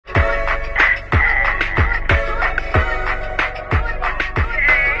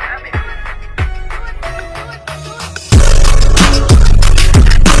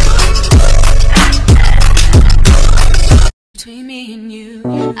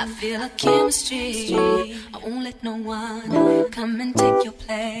I feel a chemistry. I won't let no one come and take your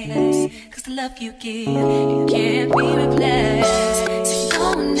place. Cause the love you give, it can't be replaced. See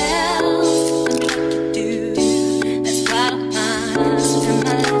no one else, let me like you do. That's why I don't mind. Spend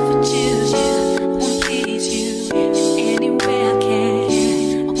my life with you. I wanna please you in any way I can.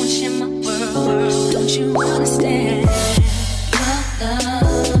 I wanna share my world, don't you understand? Your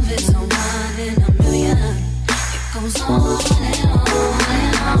love is a one in a million. It goes on and on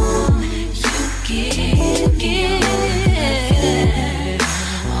and on. You give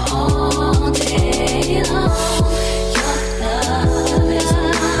all day long. Your love is a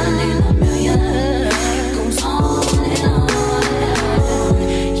one in a million. It goes on and on and on.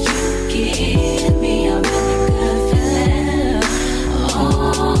 You give me a really good feeling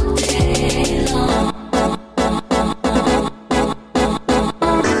all day long.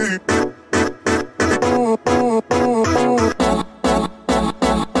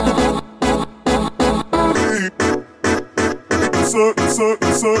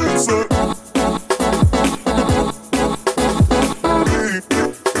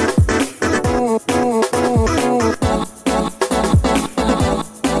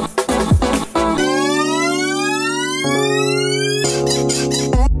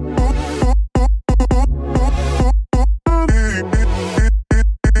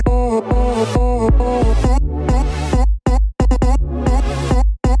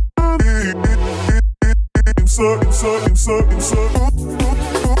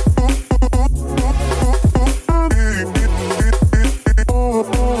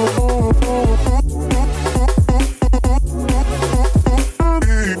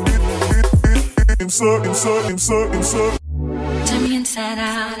 Turn me inside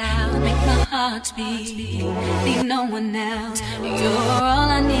out, make my heart beat. Need no one else, you're all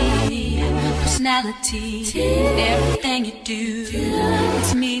I need. Personality, everything you do,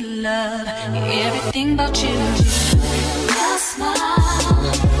 it's me love, everything about you. Your smile,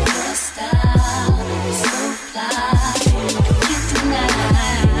 your style, so fly, can't deny.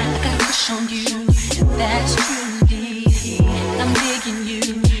 I got a crush on you, and that's true indeed. I'm digging you,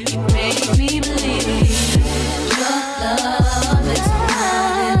 you make me believe. Your love is one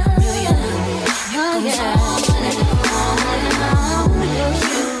in a million. It goes on and on and on.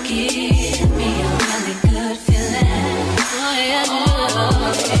 You give me a really good feeling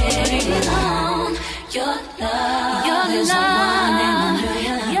all day long. Your love is one in a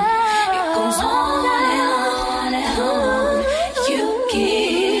million. It goes on and on and on. You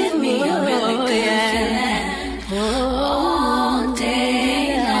give me a really good feeling all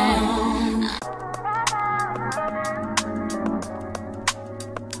day long.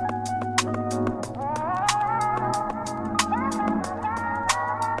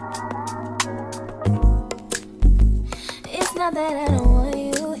 It's not that I don't want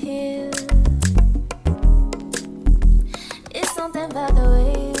you here. It's something about the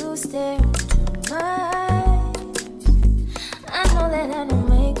way you stare into my eyes. I know that I don't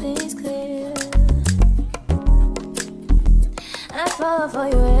make things clear. I fall for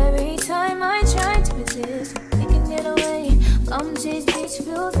you every time I try to resist. We can get away from these beach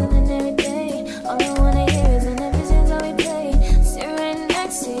views and then every day. All I wanna hear is an ever how we play. Sit right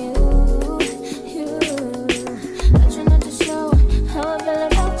next to you. How I feel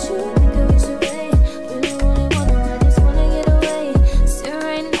about you, think I wish away. Really wanna, I just wanna get away. Sit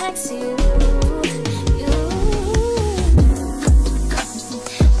right next to you.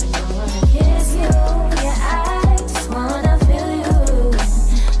 I wanna kiss you, yeah, I just wanna feel you.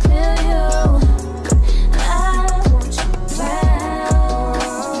 I want you around,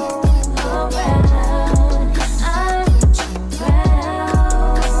 around.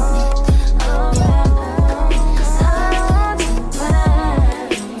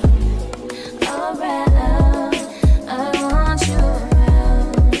 I want you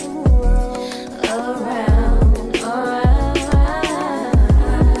around, around.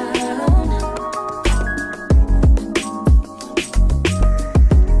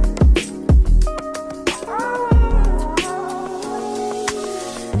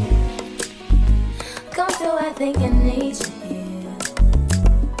 Come through, I think I need you here.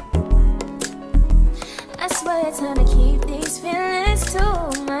 I swear it's time to keep these feelings to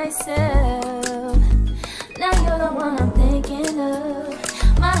myself. Now you're the one I'm thinking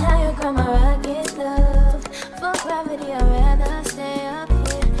of. My higher ground, my rocket love. For gravity, I'd rather stay up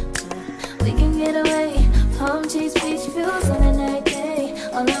here. We can get away from cheese beach views on a night day.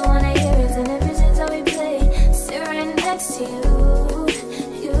 All I wanna hear is an visions how we play. Sit right next to you.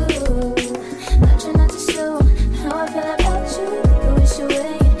 Not trying not to show how I feel about you. I wish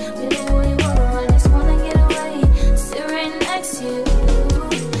away. Really wanna, I just wanna get away. Sit right next to you.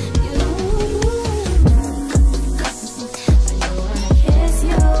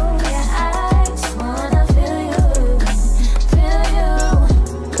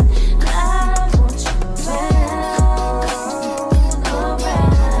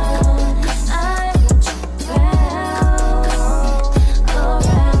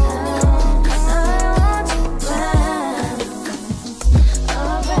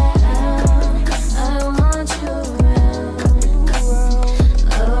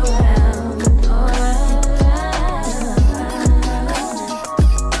 Oh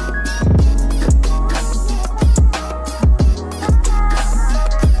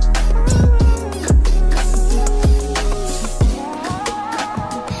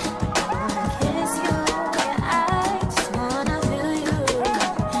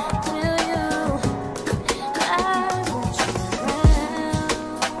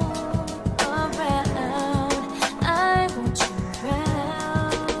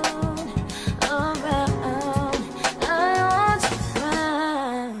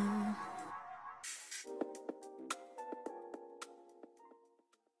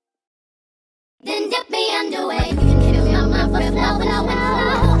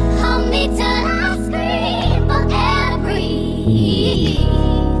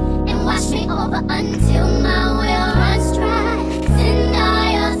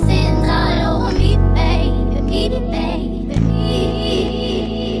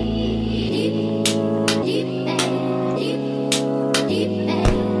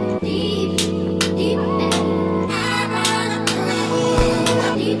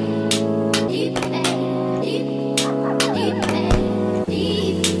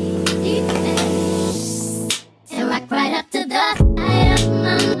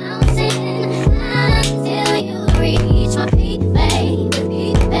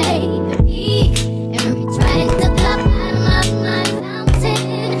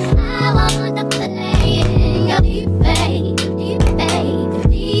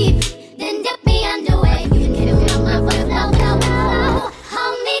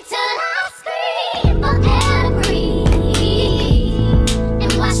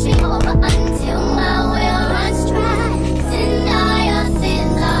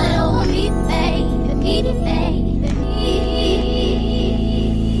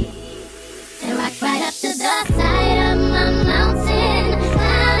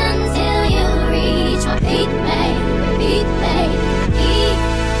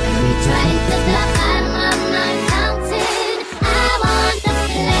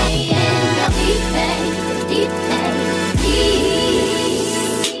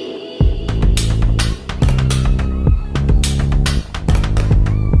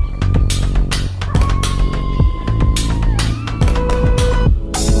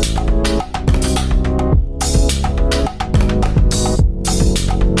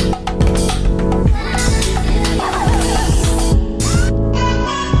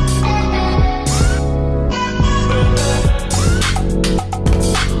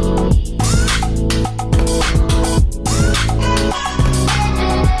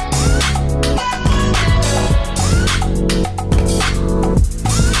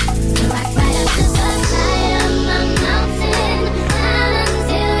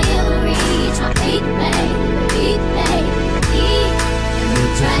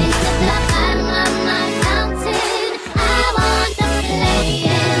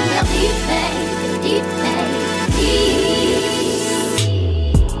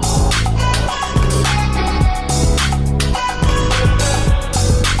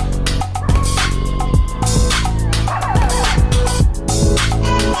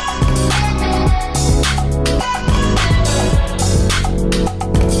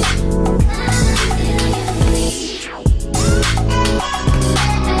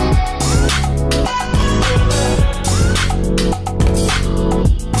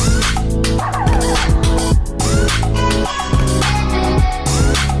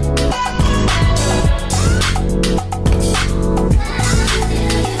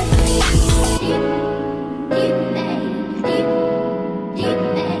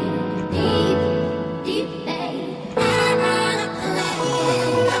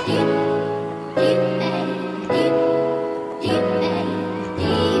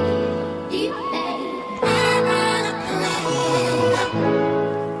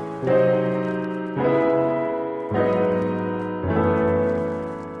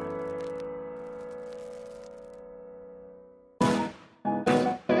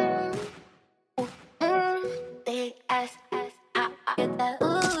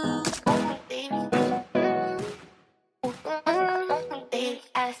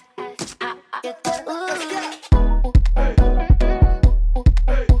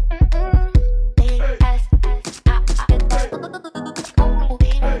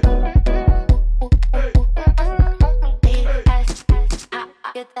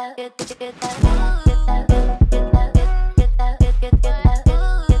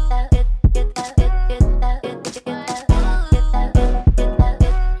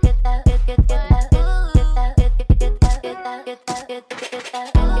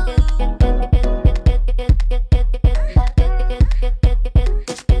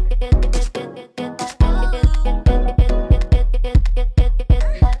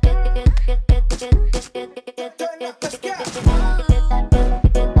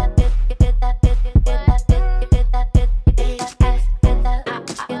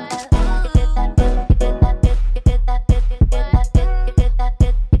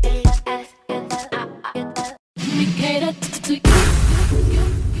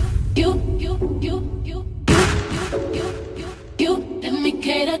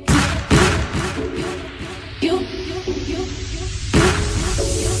cater to you.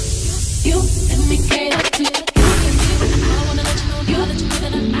 You let me cater to you. I wanna let you know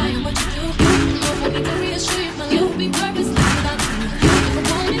that I am what you do. I want me to reassure you, my life would be purposeless without you. If I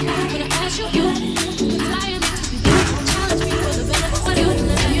wanted, I'm gonna ask you. You desire me to be there, challenge me for the better. What do you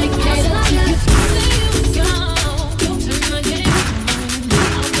let me cater to you? Say you go, turn my game on.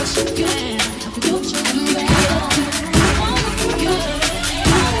 I'll push you again. You let me cater to you.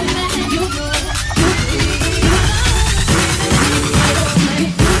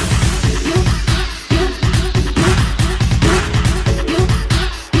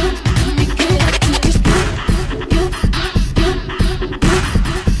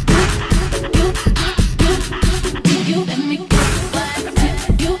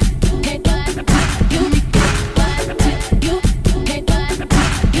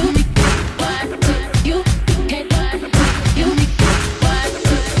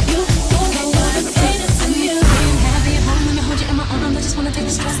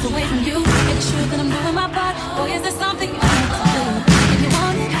 Away from you, making sure that I'm doing my part. Boy, is there something